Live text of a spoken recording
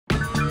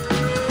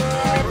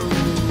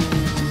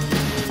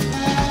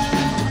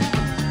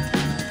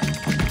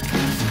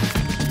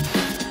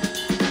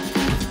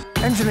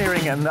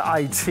Engineering and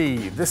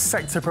IT, this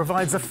sector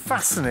provides a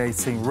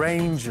fascinating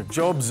range of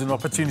jobs and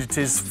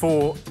opportunities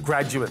for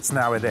graduates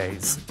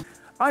nowadays.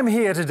 I'm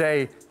here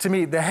today to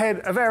meet the head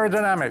of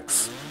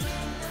Aerodynamics.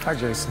 Hi,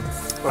 Jason.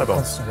 Hi,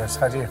 Bob.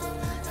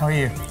 How are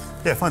you?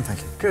 Yeah, fine,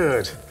 thank you.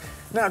 Good.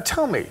 Now,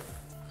 tell me,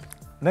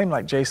 a name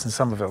like Jason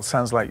Somerville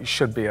sounds like you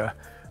should be a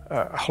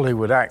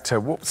Hollywood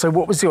actor. So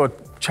what was your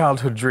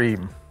childhood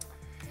dream?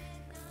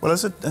 Well,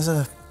 as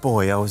a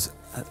boy, I was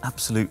an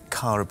absolute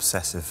car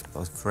obsessive. I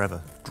was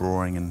forever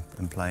drawing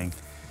and playing.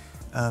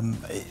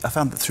 I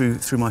found that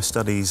through my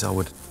studies, I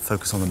would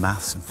focus on the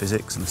maths and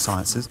physics and the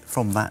sciences.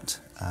 From that,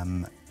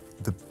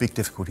 the big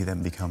difficulty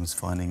then becomes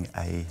finding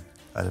a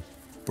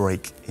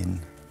break in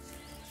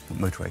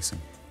motor racing.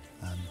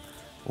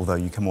 Although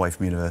you come away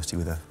from university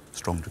with a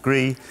strong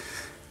degree,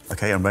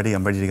 okay, I'm ready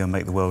to go and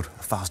make the world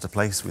a faster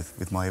place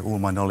with all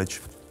my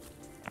knowledge.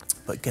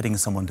 But getting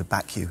someone to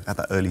back you at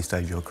that early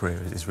stage of your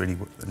career is really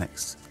the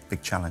next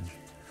big challenge.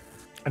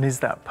 And is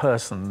that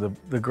person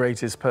the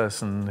greatest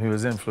person who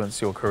has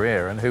influenced your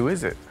career, and who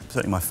is it?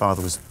 Certainly my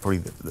father was probably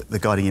the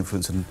guiding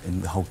influence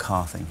in the whole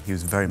car thing. He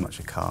was very much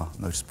a car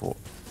motorsport.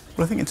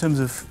 Well, I think in terms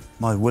of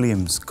my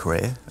Williams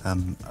career, a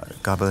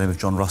guy by the name of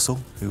John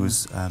Russell, who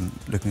was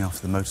looking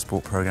after the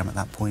motorsport programme at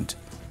that point,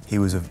 he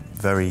was a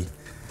very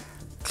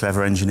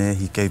clever engineer.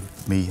 He gave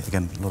me,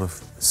 again, a lot of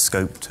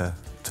scope to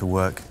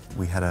work.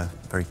 We had a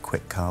very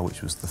quick car,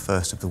 which was the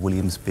first of the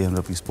Williams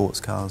BMW sports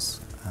cars.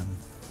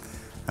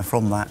 And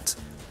from that,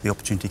 the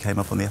opportunity came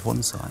up on the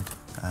F1 side,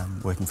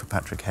 working for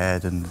Patrick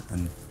Head and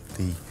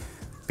the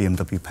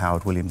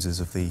BMW-powered Williamses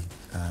of the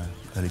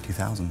early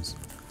 2000s.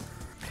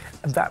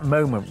 And that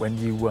moment when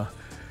you were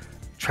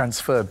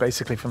transferred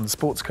basically from the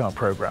sports car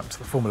programme to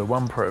the Formula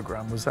One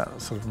programme, was that a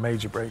sort of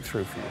major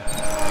breakthrough for you?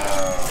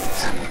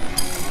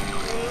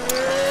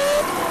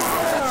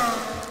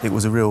 It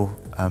was a real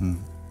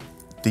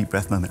deep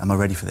breath moment. Am I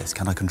ready for this?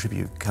 Can I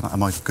contribute?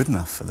 Am I good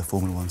enough for the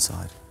Formula One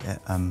side? Yeah,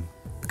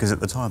 because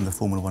at the time the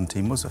Formula One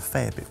team was a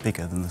fair bit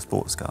bigger than the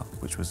sports car,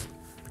 which was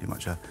pretty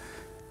much an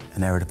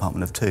aero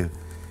department of two.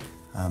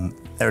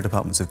 Aero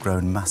departments have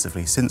grown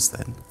massively since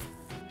then.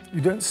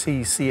 You don't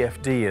see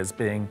CFD as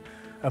being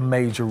a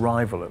major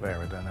rival of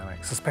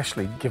Aerodynamics,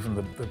 especially given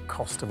the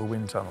cost of a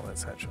wind tunnel,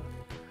 etc.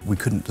 We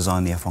couldn't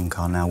design the F1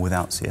 car now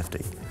without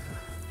CFD,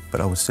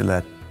 but I would still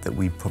add that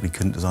we probably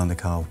couldn't design the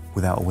car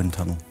without a wind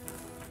tunnel.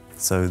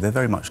 So they're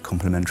very much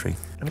complementary.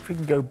 And if we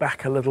can go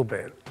back a little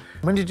bit,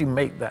 when did you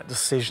make that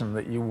decision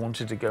that you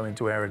wanted to go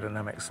into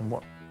aerodynamics, and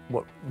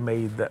what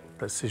made that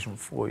decision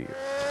for you?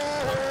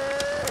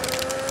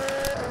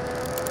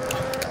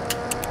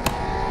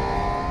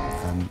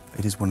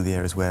 It is one of the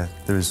areas where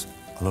there is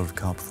a lot of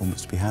car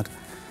performance to be had.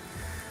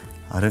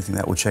 I don't think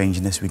that will change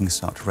unless we can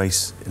start to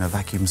race in a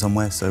vacuum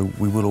somewhere, so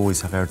we will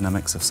always have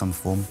aerodynamics of some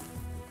form.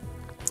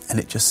 And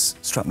it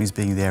just struck me as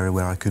being the area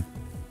where I could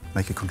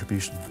make a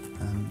contribution.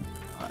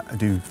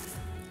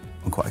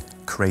 I'm quite a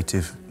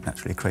creative,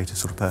 naturally a creative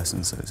sort of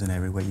person, so it's an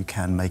area where you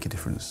can make a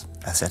difference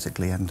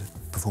aesthetically and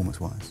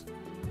performance-wise.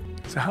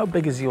 So how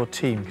big is your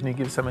team? Can you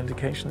give some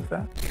indication of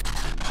that?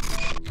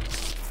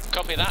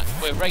 Copy that,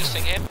 we're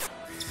racing him.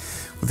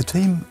 With the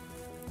team,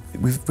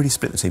 we've really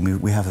split the team.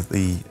 We have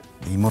the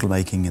model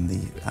making and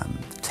the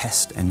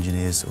test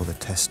engineers or the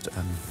test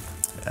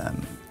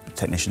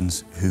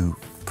technicians who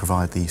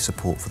provide the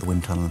support for the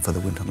wind tunnel and for the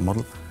wind tunnel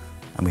model.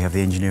 And we have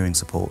the engineering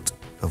support,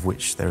 of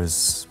which there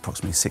is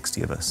approximately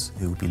 60 of us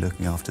who will be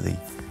looking after the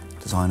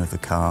design of the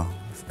car,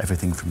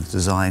 everything from the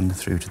design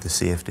through to the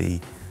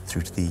CFD,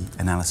 through to the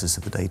analysis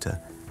of the data,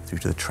 through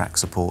to the track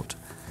support.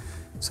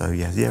 So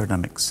yeah, the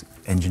aerodynamics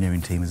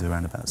engineering team is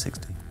around about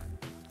 60.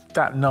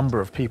 That number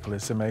of people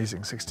is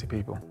amazing, 60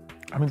 people.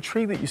 I'm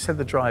intrigued that you said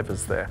the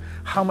drivers there.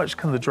 How much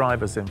can the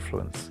drivers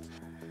influence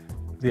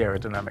the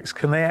aerodynamics?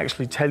 Can they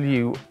actually tell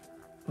you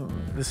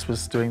this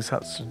was doing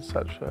such and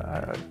such?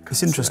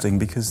 It's interesting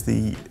because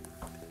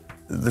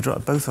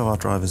both of our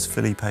drivers,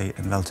 Felipe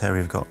and Valtteri,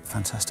 have got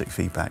fantastic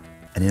feedback.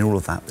 And in all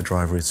of that, the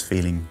driver is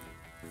feeling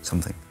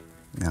something.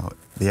 Now,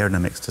 the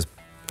aerodynamics does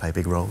play a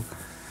big role.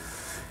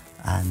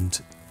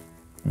 And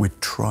we're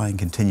trying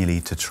continually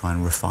to try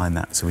and refine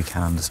that so we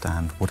can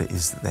understand what it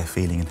is that they're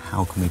feeling and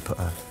how can we put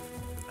a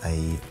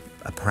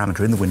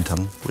parameter in the wind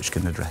tunnel which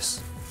can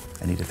address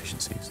any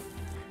deficiencies.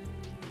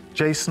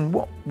 Jason,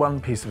 what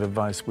one piece of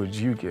advice would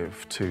you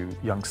give to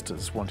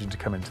youngsters wanting to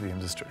come into the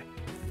industry?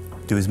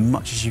 Do as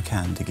much as you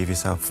can to give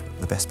yourself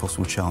the best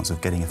possible chance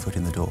of getting a foot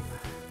in the door.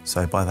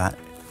 So by that,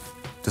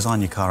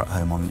 design your car at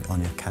home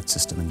on your CAD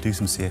system and do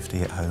some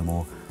CFD at home,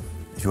 or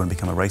if you want to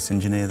become a race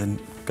engineer, then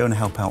go and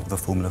help out with the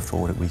Formula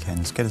Ford at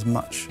weekends. Get as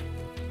much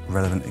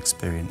relevant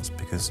experience,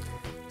 because it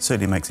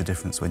certainly makes a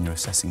difference when you're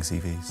assessing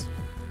CVs.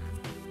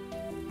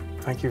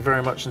 Thank you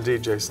very much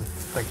indeed, Jason.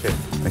 Thank you.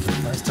 Thank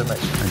you. Nice to meet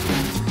you.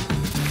 Thank you.